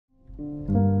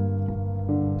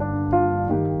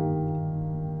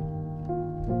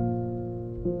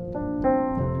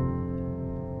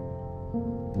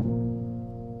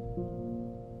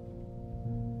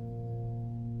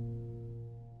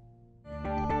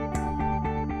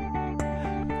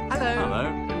Hello.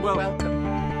 Welcome.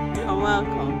 You're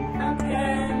welcome.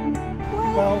 Welcome.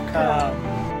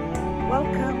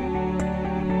 Welcome.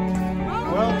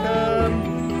 Welcome.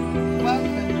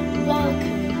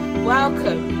 Welcome. Welcome.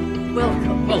 Welcome.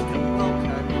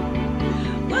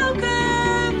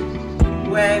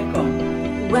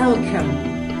 Welcome.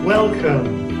 Welcome.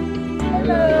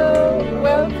 Hello.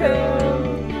 Welcome.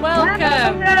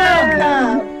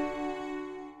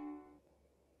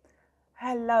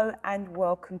 Hello and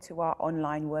welcome to our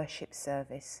online worship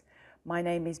service. My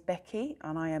name is Becky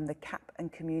and I am the CAP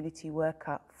and Community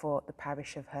Worker for the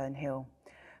Parish of Herne Hill.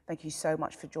 Thank you so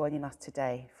much for joining us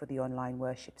today for the online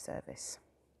worship service.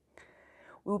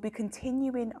 We will be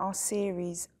continuing our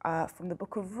series from the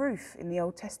book of Ruth in the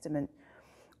Old Testament.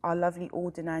 Our lovely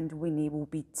Auden and Winnie will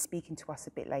be speaking to us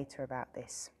a bit later about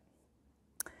this.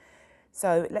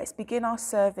 So let's begin our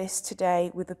service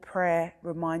today with a prayer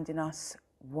reminding us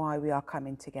why we are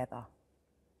coming together.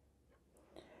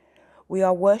 We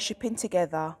are worshipping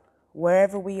together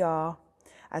wherever we are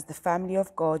as the family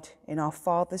of God in our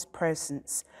Father's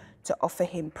presence to offer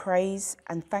him praise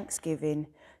and thanksgiving,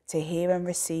 to hear and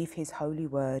receive his holy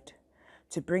word,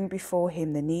 to bring before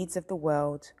him the needs of the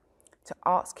world, to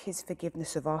ask his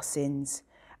forgiveness of our sins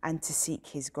and to seek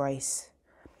his grace,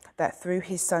 that through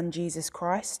his Son Jesus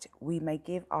Christ we may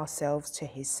give ourselves to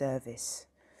his service.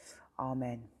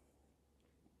 Amen.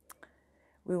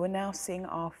 We will now sing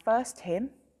our first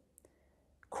hymn,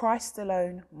 Christ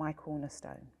Alone, My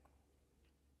Cornerstone.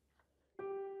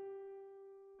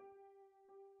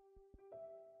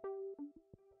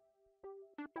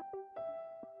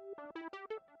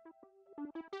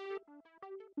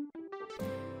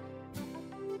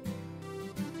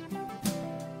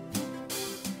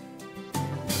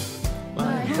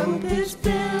 My hope is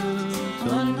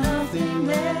built on nothing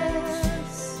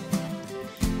less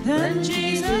than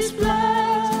Jesus'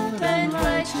 blood and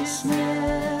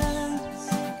righteousness.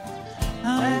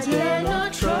 I dare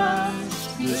not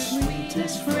trust the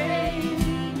sweetest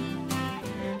frame,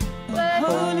 but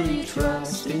wholly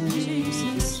trust in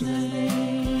Jesus'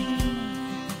 name.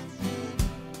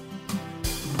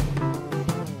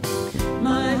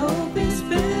 My hope is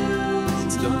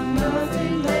built on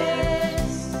nothing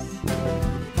less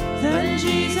than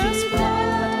Jesus' blood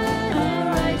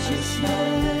and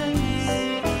righteousness.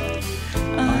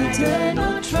 I dare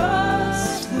not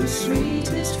trust the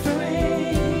sweetest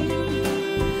frame,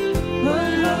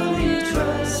 but only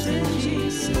trust in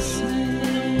Jesus'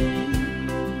 name.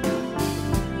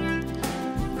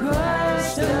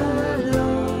 Christ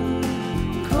alone,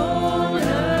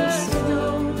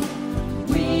 cornerstone,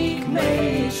 weak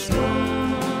made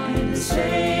strong in the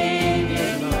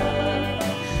Savior's love.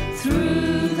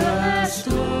 Through the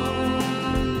storm,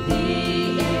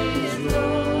 he is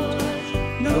Lord,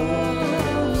 Lord.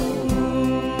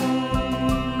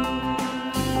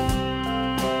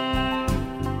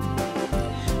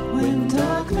 When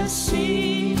darkness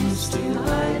seems to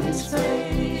hide his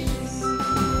face,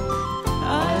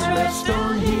 I rest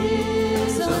on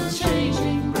his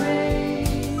unchanging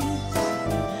grace.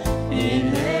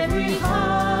 In every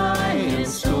high and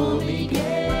stormy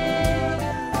gale,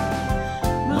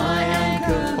 my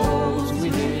anchor holds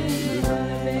within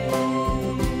the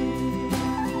veil.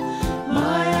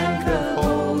 My anchor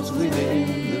holds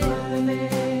within the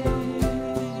veil.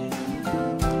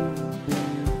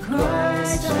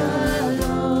 Christ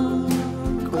alone,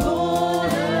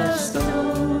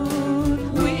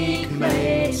 cornerstone, weak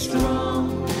made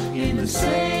strong in the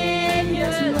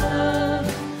Savior's love.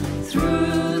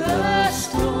 Through the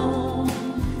storm,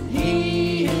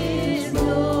 he is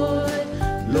Lord,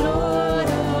 Lord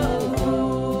of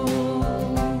all.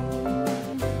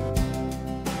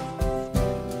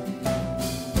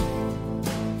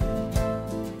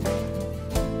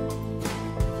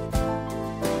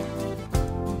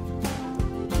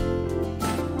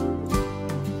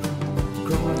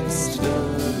 Christ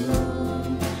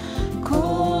alone,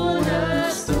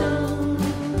 cornerstone,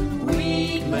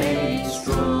 weak made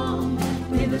strong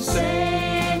in the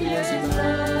Savior's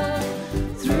love.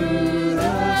 Through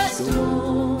the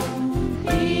storm,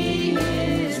 he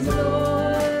is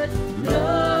Lord,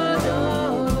 Lord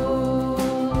of all.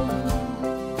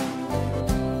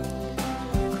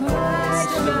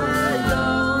 Christ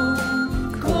alone,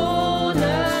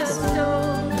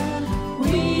 cornerstone,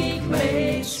 weak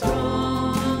made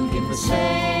strong in the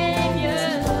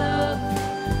Savior's love.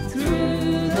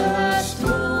 Through the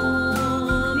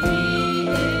storm, he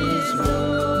is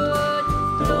Lord,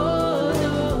 Lord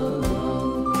of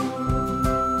all.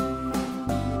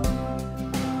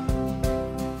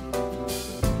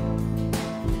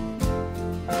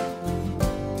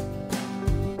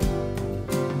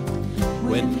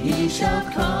 When he shall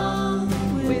come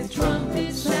with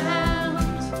trumpet sound.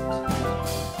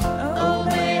 Oh,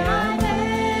 may I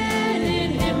then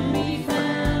in him be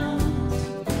found,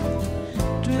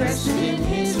 dressed in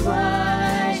his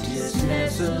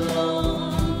righteousness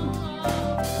alone.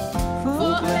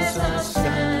 For blessed I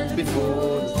stand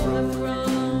before the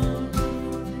throne.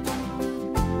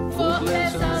 For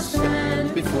blessed I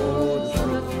stand before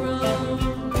the throne.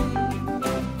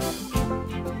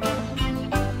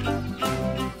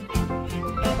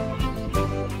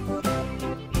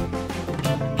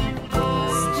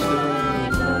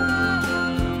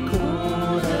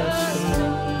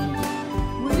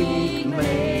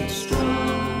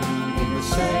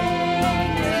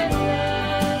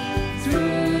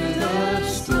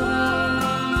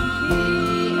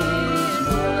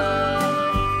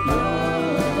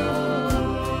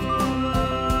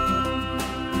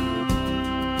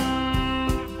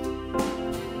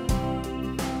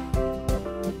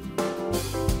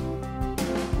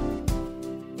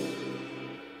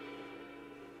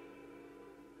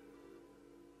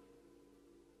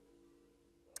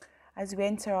 As we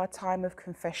enter our time of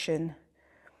confession,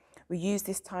 we use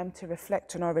this time to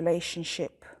reflect on our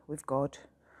relationship with God,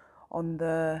 on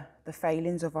the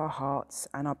failings of our hearts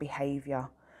and our behaviour,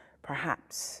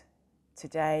 perhaps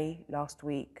today, last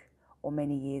week, or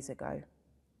many years ago.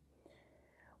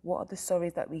 What are the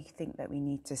sorries that we think that we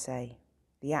need to say?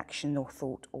 The action or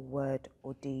thought or word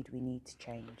or deed we need to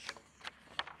change?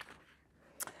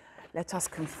 Let us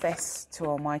confess to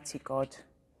Almighty God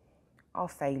our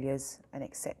failures and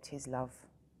accept his love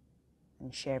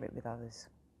and share it with others.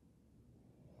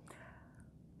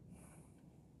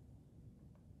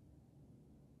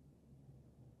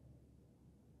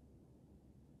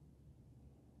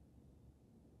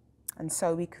 And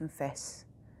so we confess.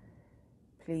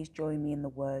 Please join me in the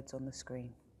words on the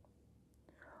screen.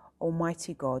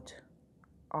 Almighty God,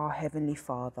 our Heavenly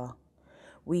Father,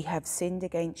 we have sinned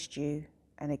against you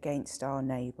and against our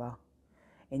neighbour,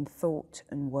 in thought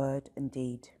and word and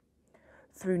deed,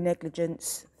 through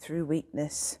negligence, through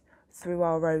weakness, through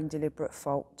our own deliberate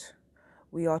fault.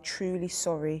 We are truly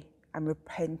sorry and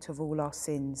repent of all our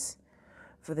sins.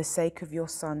 For the sake of your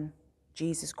Son,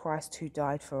 Jesus Christ, who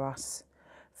died for us,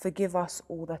 forgive us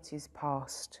all that is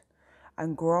past,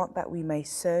 and grant that we may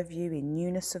serve you in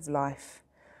newness of life,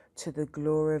 to the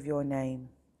glory of your name.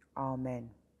 Amen.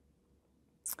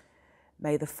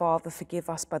 May the Father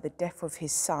forgive us by the death of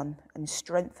his Son and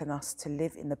strengthen us to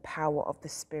live in the power of the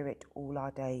Spirit all our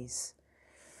days.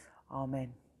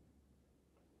 Amen.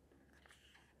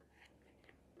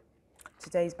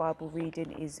 Today's Bible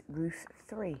reading is Ruth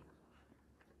 3.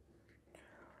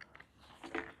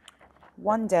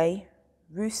 One day,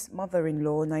 Ruth's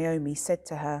mother-in-law, Naomi, said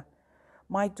to her,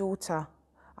 "My daughter,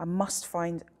 I must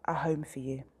find a home for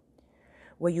you,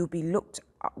 where you'll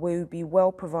be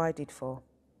well provided for.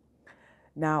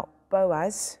 Now,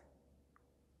 Boaz,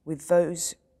 with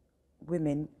those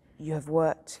women you have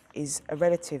worked, is a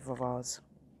relative of ours.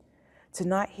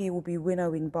 Tonight he will be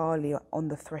winnowing barley on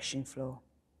the threshing floor.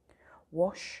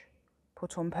 Wash,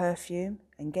 put on perfume,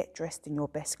 and get dressed in your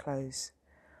best clothes.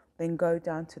 Then go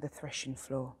down to the threshing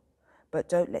floor. But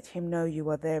don't let him know you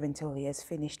are there until he has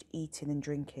finished eating and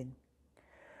drinking.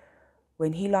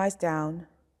 When he lies down,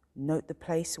 note the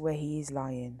place where he is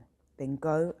lying. Then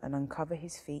go and uncover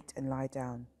his feet and lie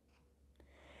down.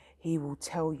 He will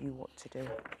tell you what to do."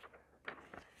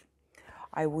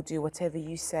 "I will do whatever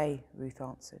you say," Ruth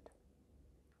answered.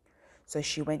 So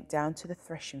she went down to the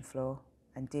threshing floor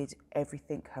and did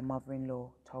everything her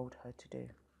mother-in-law told her to do.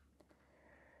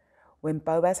 When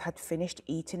Boaz had finished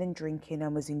eating and drinking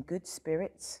and was in good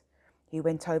spirits, he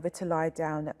went over to lie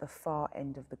down at the far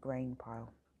end of the grain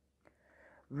pile.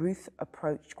 Ruth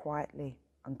approached quietly,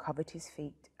 uncovered his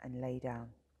feet and lay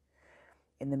down.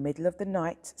 In the middle of the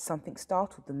night, something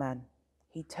startled the man.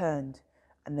 He turned,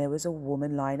 and there was a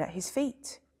woman lying at his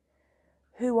feet.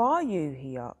 "Who are you?"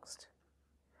 he asked.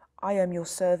 "I am your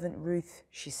servant Ruth,"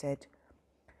 she said.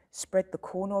 "Spread the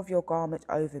corner of your garment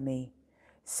over me,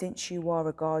 since you are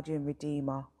a guardian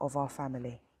redeemer of our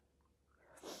family."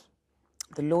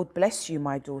 "The Lord bless you,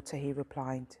 my daughter," he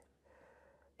replied.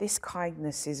 "This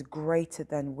kindness is greater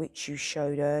than which you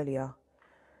showed earlier.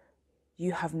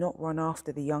 You have not run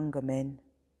after the younger men,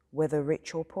 whether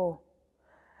rich or poor.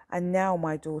 And now,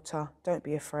 my daughter, don't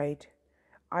be afraid.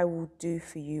 I will do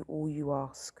for you all you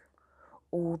ask.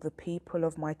 All the people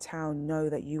of my town know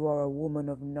that you are a woman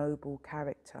of noble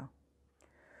character.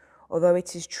 Although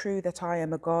it is true that I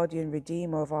am a guardian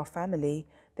redeemer of our family,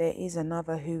 there is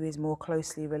another who is more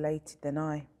closely related than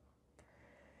I.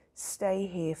 Stay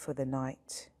here for the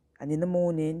night, and in the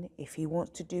morning, if he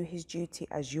wants to do his duty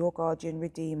as your guardian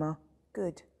redeemer,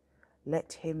 good,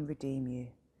 let him redeem you.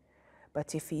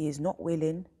 But if he is not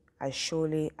willing, as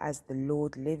surely as the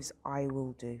Lord lives, I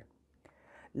will do.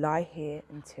 Lie here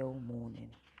until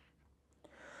morning."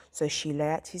 So she lay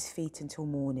at his feet until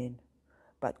morning,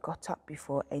 but got up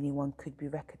before anyone could be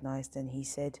recognized, and he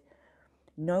said,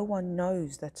 "No one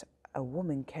knows that a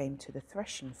woman came to the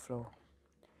threshing floor."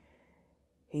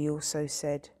 He also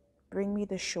said, "Bring me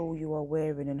the shawl you are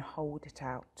wearing and hold it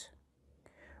out."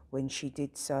 When she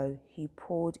did so, he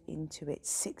poured into it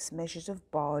 6 measures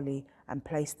of barley and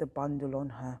placed the bundle on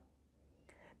her.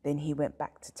 Then he went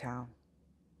back to town.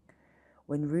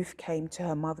 When Ruth came to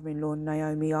her mother-in-law,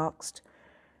 Naomi asked,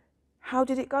 "How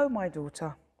did it go, my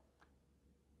daughter?"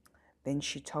 Then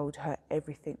she told her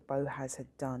everything Boaz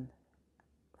had done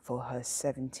for her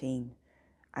 17,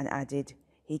 and added,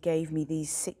 "He gave me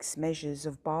these 6 measures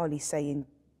of barley, saying,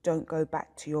 'Don't go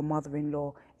back to your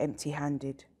mother-in-law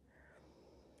empty-handed.'"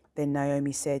 Then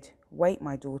Naomi said, "Wait,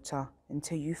 my daughter,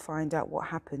 until you find out what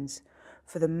happens,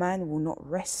 for the man will not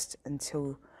rest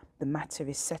until the matter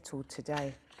is settled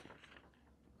today."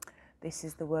 This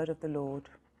is the word of the Lord.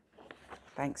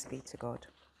 Thanks be to God.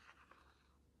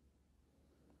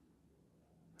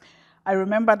 I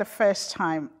remember the first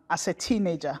time as a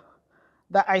teenager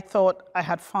that I thought I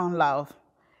had found love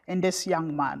in this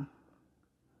young man.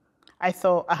 I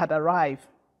thought I had arrived.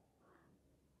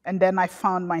 And then I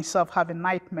found myself having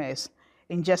nightmares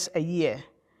in just a year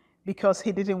because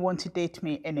he didn't want to date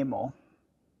me anymore.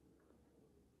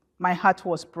 My heart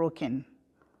was broken.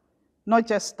 Not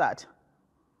just that,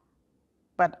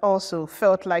 but also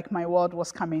felt like my world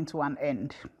was coming to an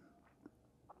end.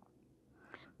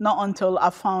 Not until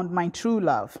I found my true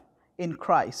love in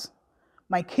Christ,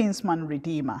 my kinsman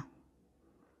redeemer.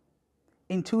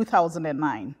 In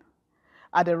 2009,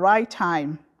 at the right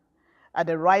time, at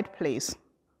the right place,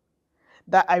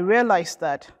 that I realized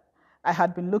that I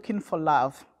had been looking for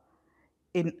love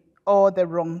in all the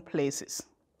wrong places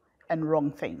and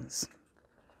wrong things.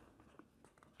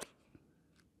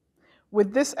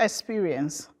 With this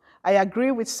experience, I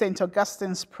agree with St.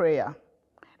 Augustine's prayer,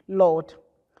 "Lord,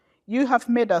 you have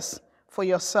made us for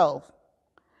yourself,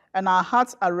 and our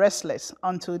hearts are restless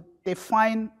until they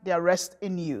find their rest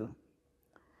in you."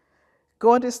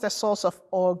 God is the source of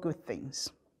all good things.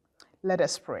 Let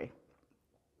us pray.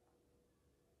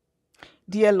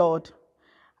 Dear Lord,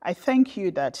 I thank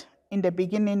you that in the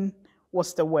beginning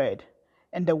was the Word,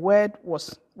 and the Word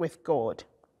was with God,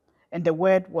 and the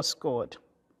Word was God.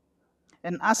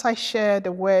 And as I share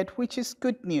the Word, which is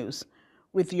good news,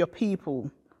 with your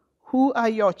people, who are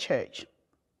your church,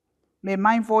 may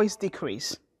my voice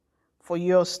decrease, for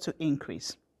yours to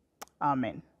increase.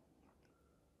 Amen.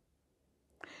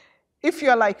 If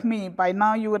you're like me, by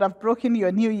now you would have broken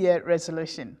your New Year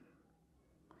resolution.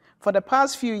 For the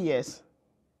past few years,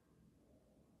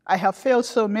 I have failed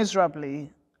so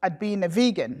miserably at being a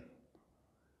vegan,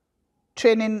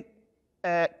 training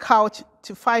couch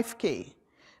to 5K,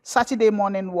 Saturday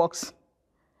morning walks,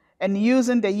 and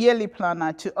using the yearly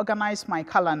planner to organize my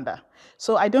calendar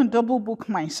so I don't double book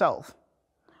myself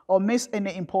or miss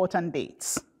any important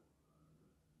dates.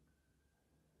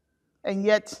 And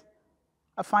yet,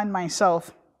 I find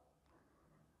myself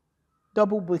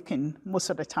double booking most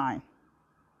of the time.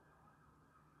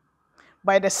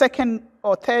 By the second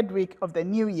or third week of the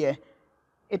new year,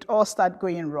 it all started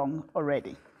going wrong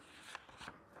already.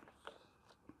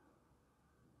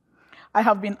 I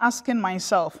have been asking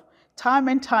myself time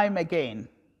and time again,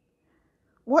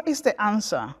 what is the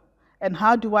answer and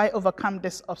how do I overcome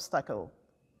this obstacle?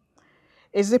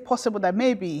 Is it possible that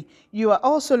maybe you are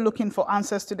also looking for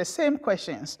answers to the same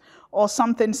questions or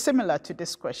something similar to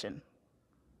this question?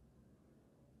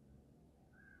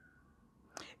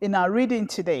 In our reading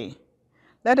today,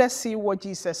 let us see what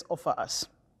Jesus offers us.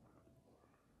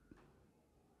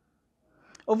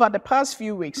 Over the past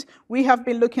few weeks, we have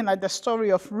been looking at the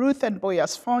story of Ruth and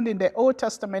Boaz found in the Old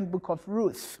Testament book of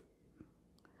Ruth,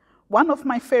 one of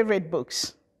my favorite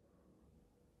books,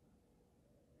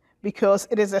 because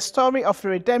it is a story of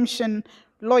redemption,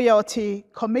 loyalty,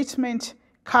 commitment,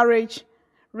 courage,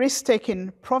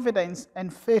 risk-taking, providence,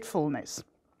 and faithfulness.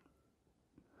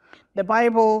 The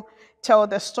Bible tells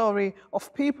the story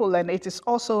of people, and it is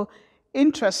also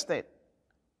interested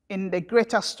in the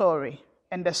greater story,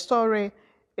 and the story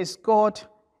is God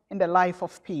in the life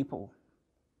of people.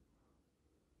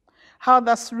 How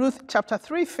does Ruth chapter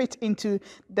 3 fit into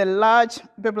the large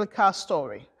biblical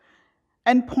story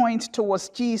and point towards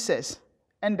Jesus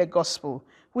and the gospel,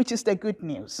 which is the good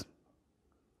news?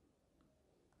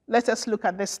 Let us look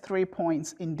at these 3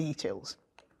 points in details.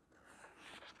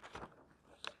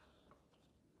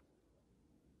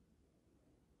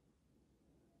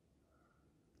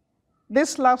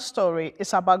 This love story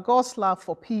is about God's love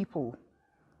for people.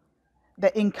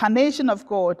 The incarnation of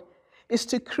God is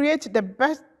to create the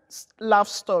best love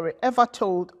story ever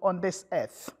told on this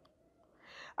earth.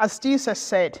 As Jesus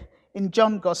said in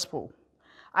John's Gospel,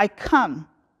 I come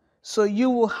so you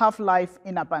will have life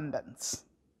in abundance.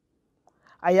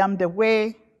 I am the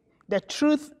way, the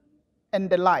truth, and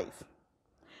the life.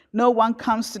 No one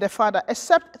comes to the Father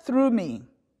except through me.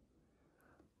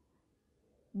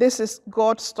 This is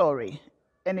God's story,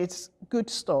 and it's a good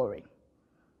story.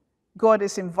 God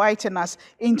is inviting us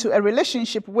into a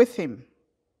relationship with him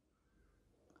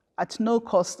at no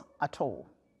cost at all.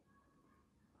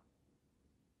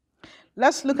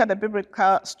 Let's look at the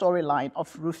biblical storyline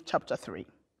of Ruth chapter 3.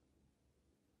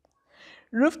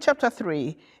 Ruth chapter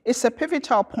 3 is a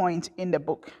pivotal point in the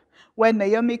book where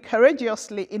Naomi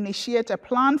courageously initiates a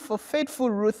plan for faithful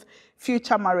Ruth's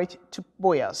future marriage to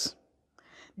Boaz.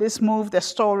 This moved the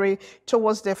story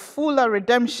towards the fuller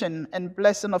redemption and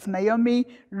blessing of Naomi,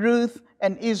 Ruth,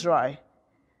 and Israel,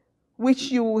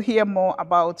 which you will hear more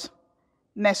about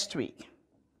next week.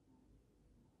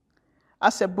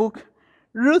 As a book,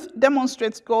 Ruth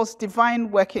demonstrates God's divine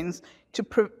workings to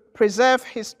preserve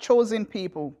his chosen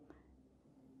people,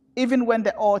 even when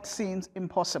the odds seem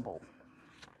impossible.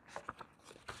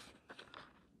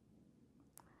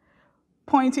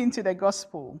 Pointing to the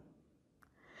gospel,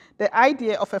 the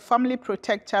idea of a family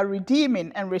protector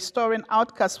redeeming and restoring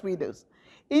outcast widows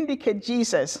indicates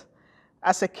Jesus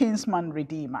as a kinsman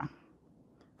redeemer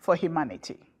for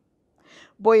humanity.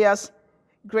 Boaz's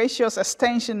gracious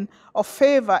extension of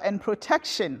favor and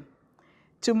protection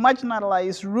to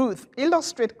marginalized Ruth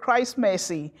illustrate Christ's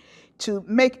mercy to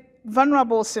make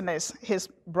vulnerable sinners his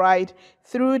bride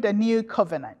through the new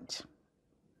covenant.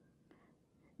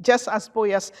 Just as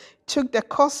Boaz took the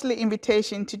costly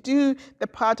invitation to do the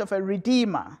part of a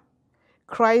redeemer,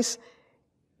 Christ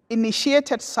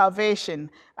initiated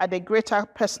salvation at a greater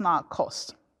personal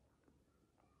cost.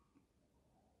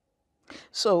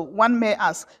 So one may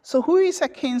ask, so who is a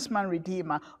kinsman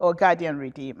redeemer or guardian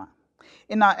redeemer?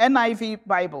 In our NIV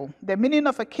Bible, the meaning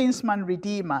of a kinsman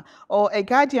redeemer or a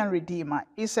guardian redeemer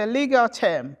is a legal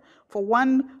term for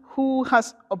one who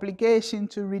has obligation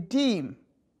to redeem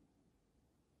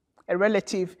a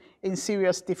relative in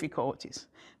serious difficulties.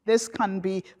 This can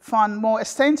be found more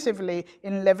extensively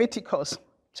in Leviticus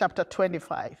chapter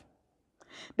 25.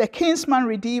 The kinsman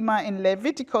redeemer in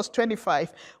Leviticus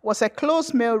 25 was a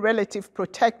close male relative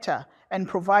protector and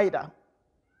provider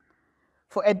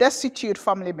for a destitute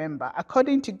family member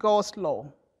according to God's law,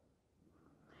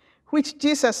 which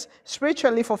Jesus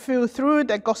spiritually fulfilled through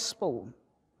the gospel.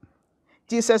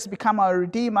 Jesus became our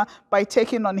redeemer by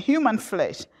taking on human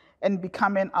flesh and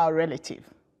becoming our relative.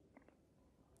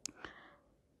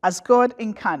 As God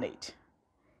incarnate,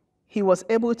 he was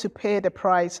able to pay the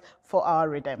price for our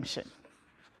redemption.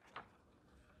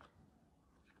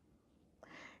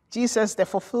 Jesus, the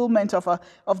fulfillment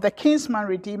of the kinsman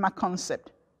redeemer concept,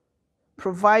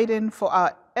 providing for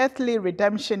our earthly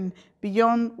redemption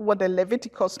beyond what the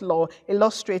Leviticus law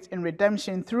illustrates in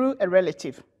redemption through a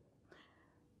relative,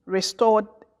 restored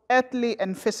earthly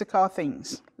and physical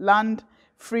things, land,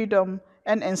 freedom,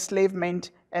 and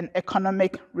enslavement, and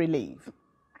economic relief.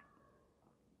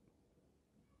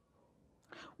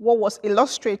 What was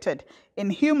illustrated in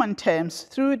human terms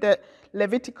through the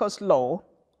Leviticus law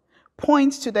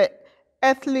points to the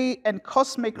earthly and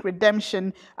cosmic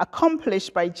redemption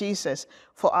accomplished by Jesus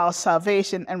for our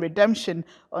salvation and redemption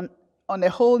on a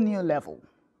whole new level.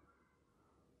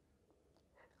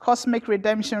 Cosmic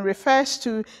redemption refers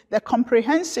to the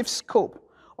comprehensive scope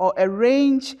or a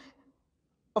range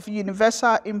of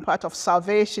universal impact of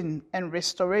salvation and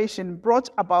restoration brought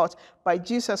about by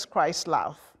Jesus Christ's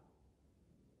love,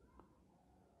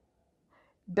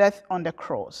 death on the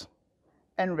cross,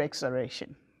 and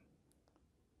resurrection.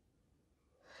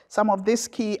 Some of these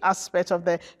key aspects of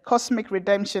the cosmic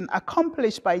redemption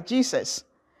accomplished by Jesus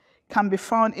can be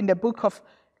found in the book of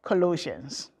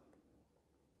Colossians.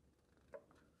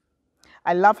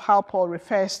 I love how Paul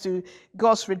refers to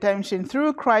God's redemption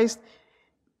through Christ,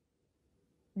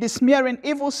 dismissing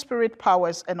evil spirit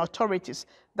powers and authorities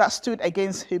that stood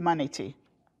against humanity.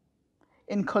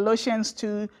 In Colossians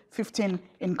 2:15,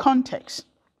 in context,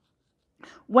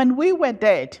 when we were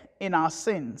dead in our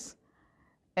sins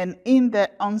and in the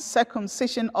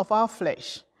uncircumcision of our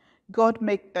flesh, God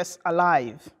made us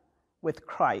alive with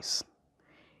Christ.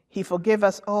 He forgave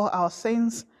us all our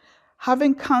sins,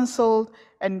 having canceled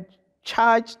and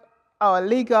charged our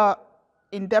legal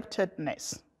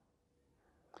indebtedness,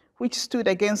 which stood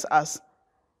against us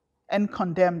and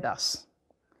condemned us.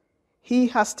 He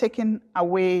has taken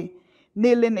away,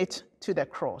 nailing it to the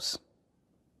cross.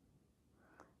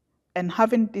 and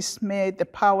having dismayed the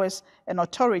powers and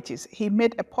authorities, he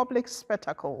made a public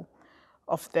spectacle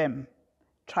of them,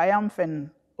 triumphing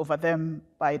over them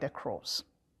by the cross.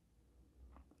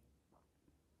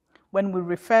 When we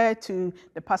refer to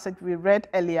the passage we read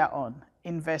earlier on,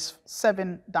 in verse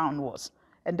 7 downwards,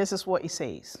 and this is what it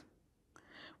says.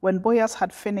 When Boaz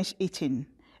had finished eating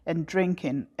and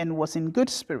drinking and was in good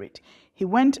spirit, he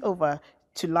went over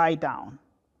to lie down.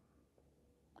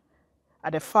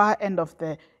 At the far end of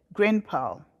the grain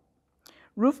pile,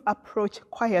 Ruth approached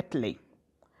quietly,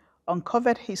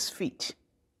 uncovered his feet,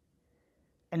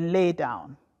 and lay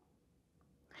down.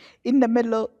 In the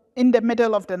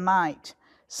middle of the night,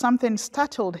 something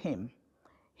startled him.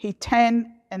 He turned,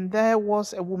 and there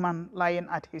was a woman lying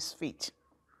at his feet.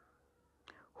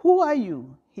 "Who are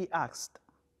you?" he asked.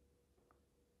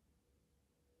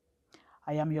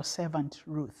 "I am your servant,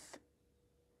 Ruth,"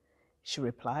 she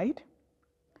replied.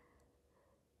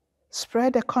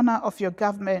 "Spread the corner of your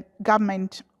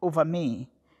garment over me,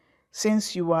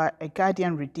 since you are a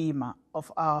guardian redeemer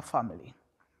of our family."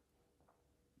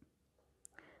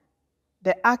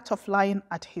 The act of lying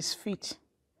at his feet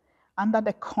under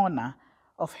the corner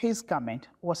of his garment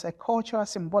was a cultural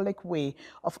symbolic way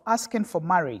of asking for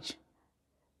marriage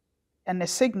and a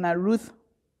signal Ruth's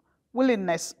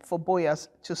willingness for Boaz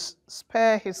to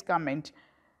spare his garment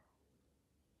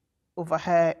over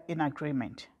her in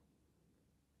agreement.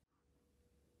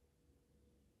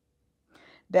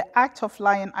 The act of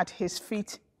lying at his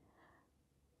feet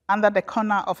under the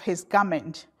corner of his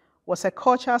garment was a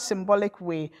cultural symbolic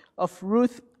way of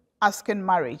Ruth asking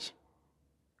marriage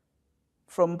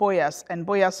from Boaz and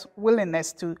Boaz's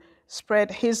willingness to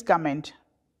spread his garment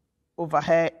over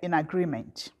her in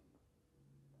agreement.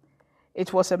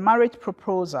 It was a marriage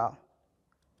proposal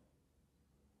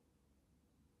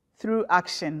through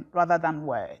action rather than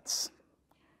words.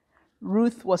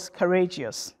 Ruth was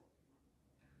courageous,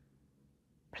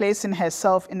 placing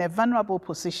herself in a vulnerable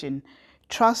position,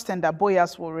 trusting that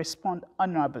Boaz will respond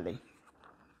honorably.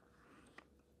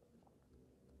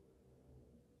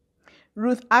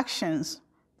 Ruth's actions,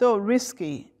 though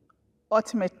risky,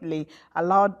 ultimately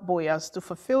allowed Boaz to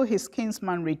fulfill his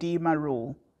kinsman redeemer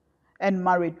role and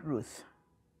married Ruth.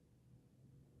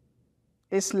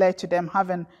 This led to them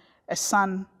having a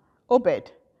son,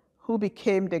 Obed, who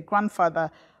became the grandfather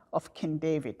of King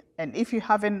David. And if you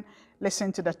haven't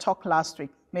listened to the talk last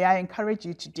week, may I encourage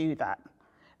you to do that.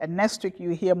 And next week,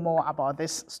 you'll hear more about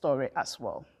this story as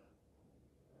well.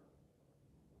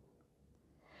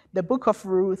 The book of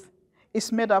Ruth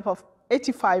is made up of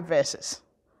 85 verses,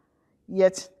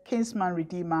 yet kinsman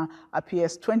redeemer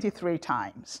appears 23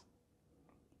 times.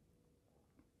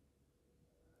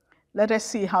 Let us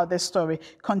see how this story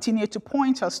continues to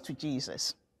point us to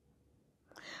Jesus.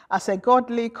 As a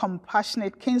godly,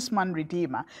 compassionate kinsman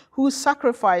redeemer who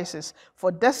sacrifices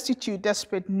for destitute,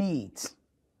 desperate needs,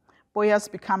 Boaz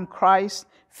becomes Christ's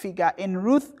figure in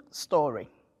Ruth's story.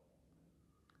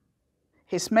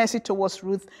 His mercy towards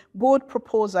Ruth's bold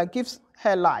proposal gives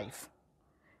her life,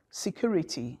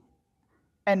 security,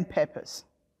 and purpose,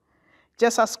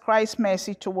 just as Christ's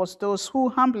mercy towards those who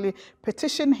humbly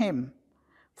petition him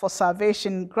for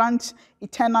salvation grants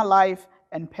eternal life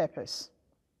and purpose.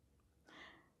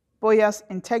 Boaz's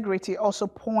integrity also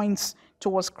points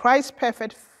towards Christ's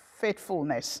perfect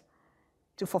faithfulness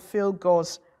to fulfill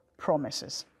God's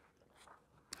promises.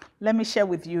 Let me share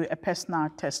with you a personal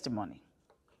testimony.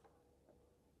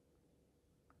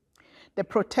 The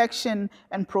protection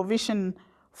and provision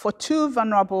for two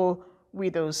vulnerable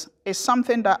widows is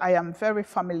something that I am very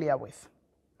familiar with.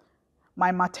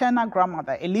 My maternal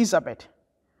grandmother, Elizabeth,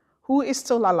 who is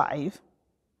still alive,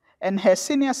 and her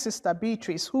senior sister,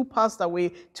 Beatrice, who passed away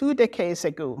 2 decades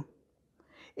ago,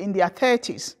 in their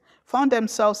 30s, found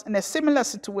themselves in a similar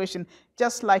situation,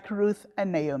 just like Ruth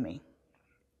and Naomi,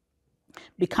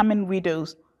 becoming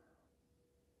widows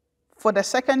for the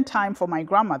second time for my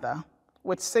grandmother,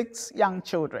 with 6 young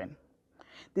children,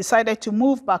 decided to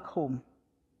move back home.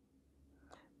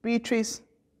 Beatrice,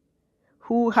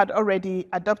 who had already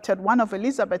adopted one of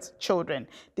Elizabeth's children,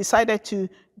 decided to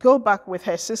go back with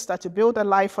her sister to build a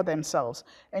life for themselves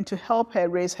and to help her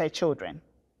raise her children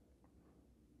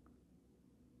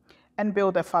and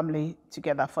build a family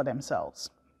together for themselves.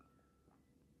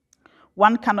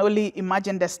 One can only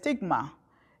imagine the stigma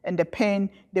and the pain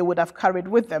they would have carried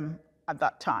with them at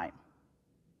that time.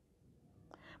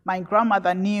 My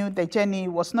grandmother knew the journey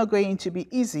was not going to be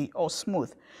easy or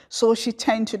smooth, so she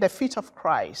turned to the feet of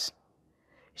Christ.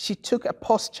 She took a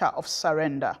posture of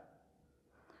surrender,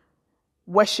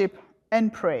 worship,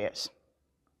 and prayers.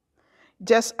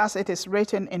 Just as it is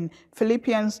written in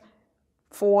Philippians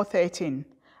 4:13,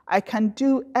 I can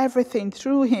do everything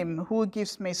through him who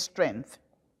gives me strength.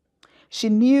 She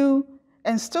knew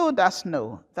and still does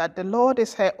know that the Lord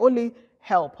is her only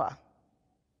helper.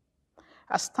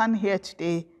 I stand here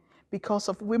today because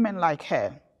of women like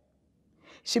her.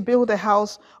 She built a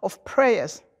house of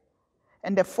prayers,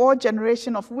 and the fourth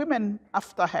generation of women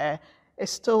after her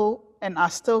is still and are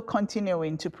still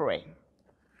continuing to pray.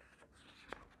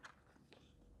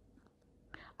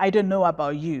 I don't know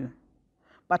about you,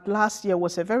 but last year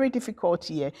was a very difficult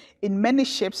year in many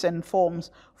shapes and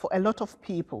forms for a lot of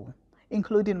people,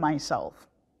 including myself.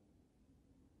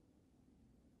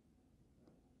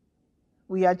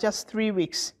 We are just 3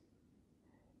 weeks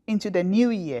into the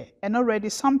new year, and already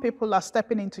some people are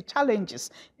stepping into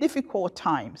challenges, difficult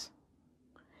times.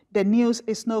 The news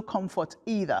is no comfort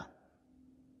either.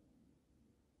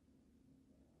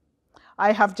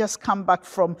 I have just come back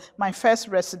from my first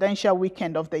residential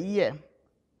weekend of the year.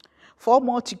 4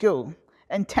 more to go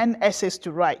and 10 essays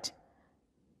to write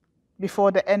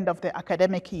before the end of the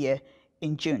academic year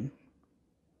in June.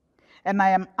 And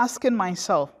I am asking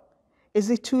myself,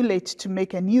 is it too late to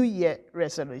make a New Year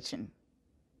resolution?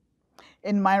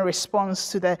 In my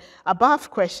response to the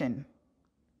above question,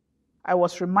 I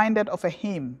was reminded of a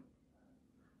hymn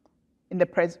in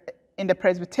the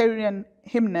Presbyterian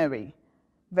hymnary,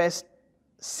 verse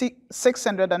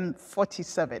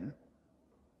 647,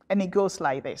 and it goes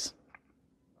like this.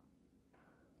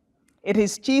 It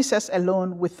is Jesus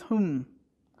alone with whom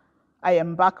I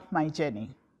embark my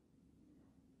journey.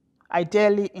 I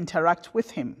daily interact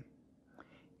with him.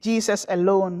 Jesus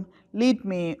alone lead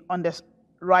me on the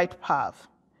right path.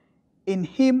 In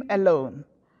him alone,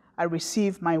 I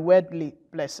receive my worldly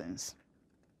blessings.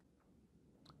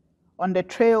 On the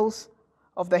trails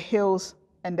of the hills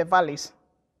and the valleys,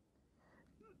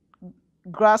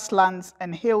 grasslands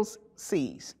and hills,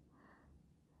 seas,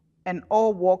 and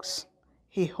all walks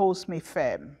he holds me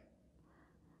firm,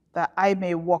 that I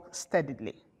may walk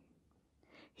steadily.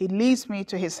 He leads me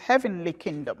to his heavenly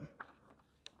kingdom.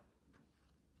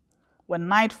 When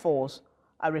night falls,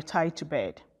 I retire to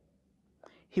bed.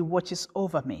 He watches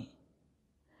over me.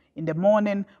 In the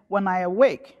morning, when I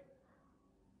awake,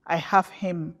 I have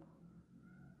him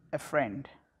a friend.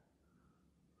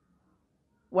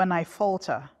 When I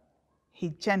falter, he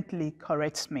gently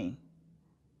corrects me.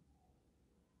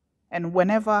 And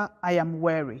whenever I am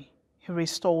weary, he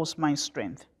restores my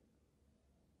strength.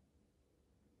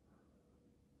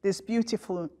 This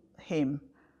beautiful hymn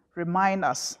remind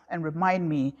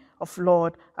me of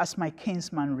Lord as my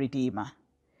kinsman redeemer.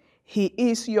 He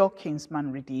is your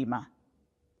kinsman redeemer.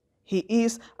 He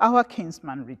is our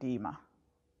kinsman redeemer.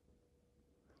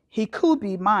 He could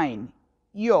be mine,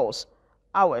 yours,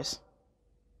 ours,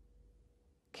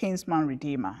 kinsman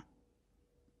redeemer,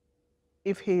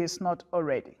 if he is not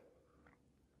already.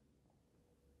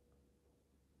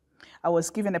 I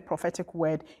was given a prophetic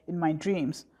word in my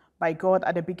dreams by God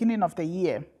at the beginning of the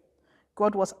year.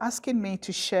 God was asking me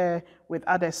to share with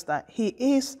others that he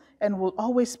is and will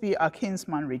always be our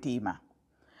kinsman redeemer.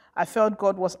 I felt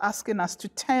God was asking us to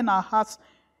turn our hearts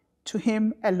to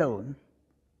him alone,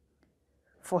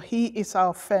 for he is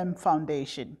our firm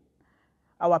foundation,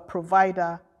 our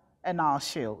provider, and our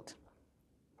shield.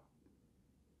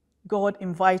 God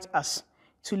invites us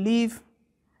to live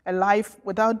a life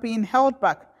without being held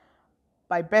back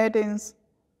by burdens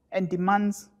and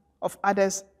demands of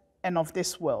others and of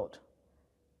this world,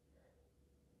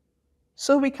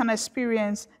 so we can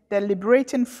experience the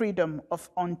liberating freedom of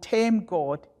untamed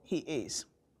God he is,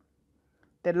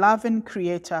 the loving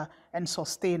creator and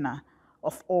sustainer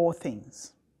of all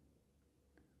things,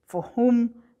 for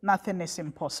whom nothing is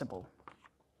impossible.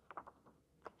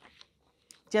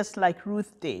 Just like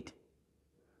Ruth did,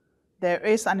 there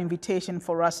is an invitation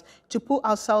for us to put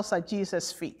ourselves at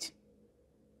Jesus' feet.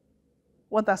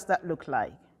 What does that look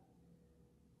like?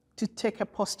 To take a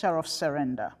posture of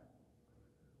surrender,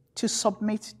 to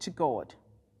submit to God.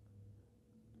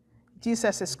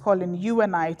 Jesus is calling you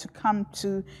and I to come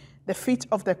to the feet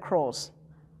of the cross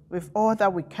with all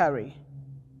that we carry,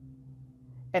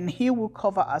 and he will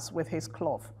cover us with his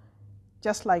cloth,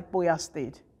 just like Boaz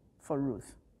did for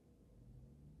Ruth.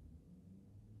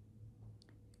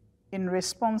 In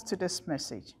response to this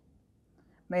message,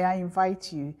 may I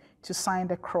invite you to sign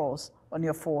the cross on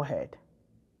your forehead.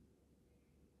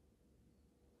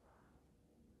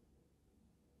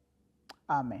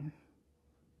 Amen.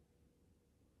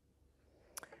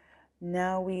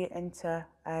 Now we enter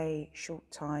a short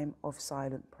time of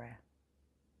silent prayer.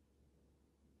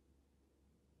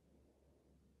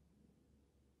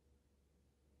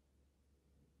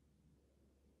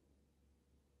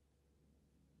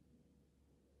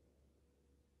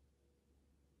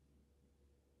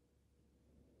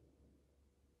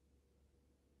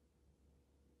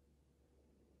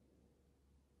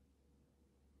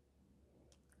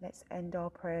 Let's end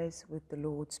our prayers with the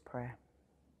Lord's Prayer.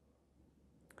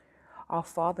 Our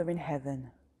Father in heaven,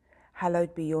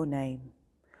 hallowed be your name.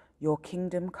 Your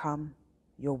kingdom come,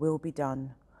 your will be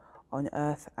done, on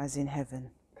earth as in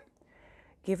heaven.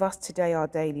 Give us today our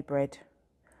daily bread.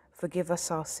 Forgive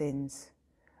us our sins,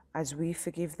 as we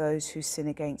forgive those who sin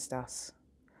against us.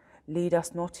 Lead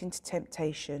us not into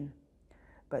temptation,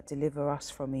 but deliver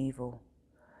us from evil.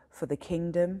 For the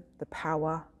kingdom, the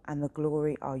power, and the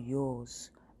glory are yours,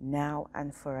 now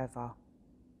and forever.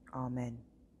 Amen.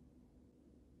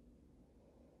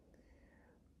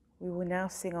 We will now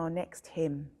sing our next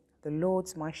hymn, "The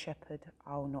Lord's my shepherd,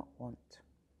 I'll not want."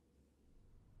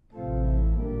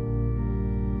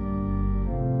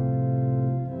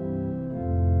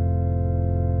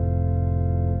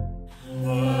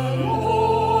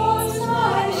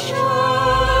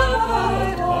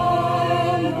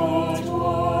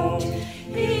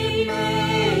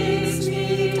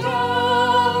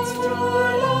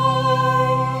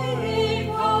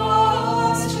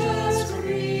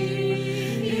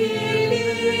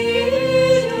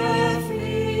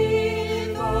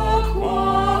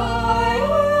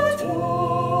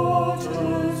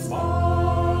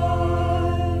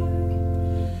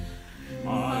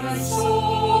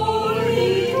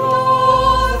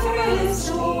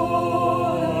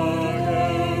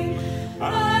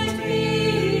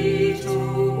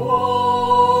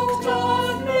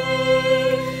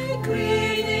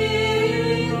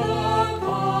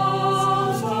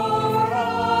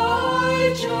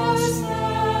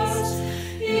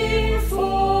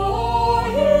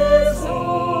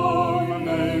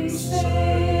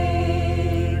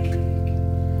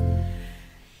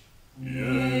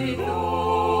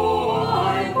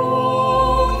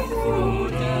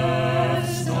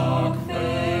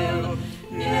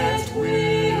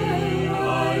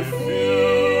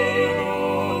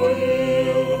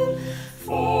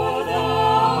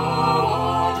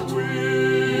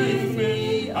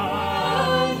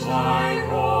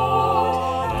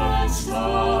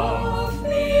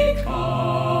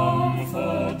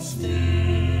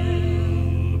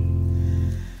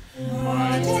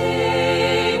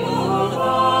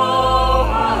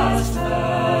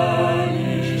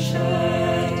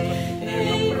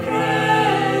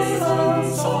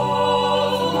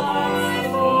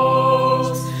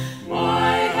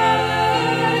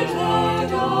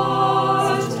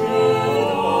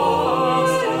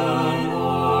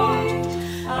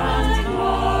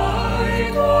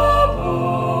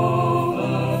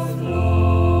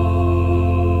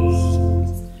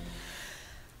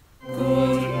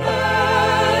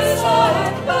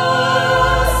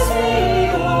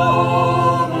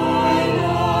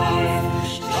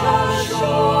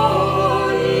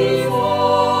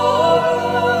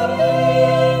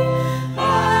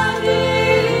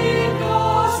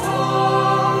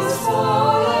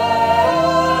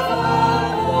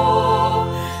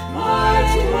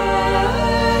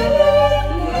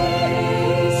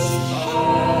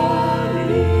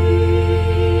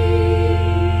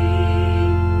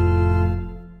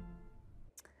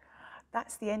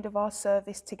 That's the end of our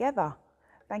service together.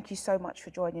 Thank you so much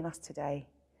for joining us today.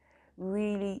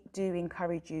 Really do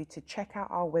encourage you to check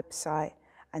out our website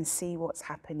and see what's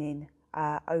happening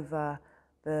over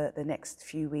the next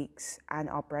few weeks, and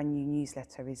our brand new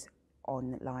newsletter is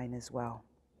online as well.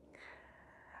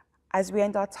 As we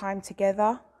end our time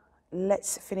together,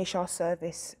 let's finish our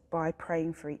service by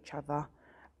praying for each other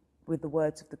with the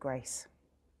words of the grace.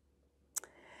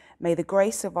 May the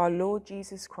grace of our Lord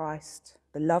Jesus Christ,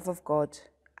 the love of God,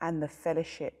 and the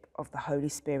fellowship of the Holy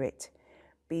Spirit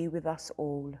be with us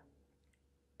all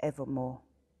evermore.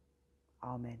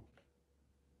 Amen.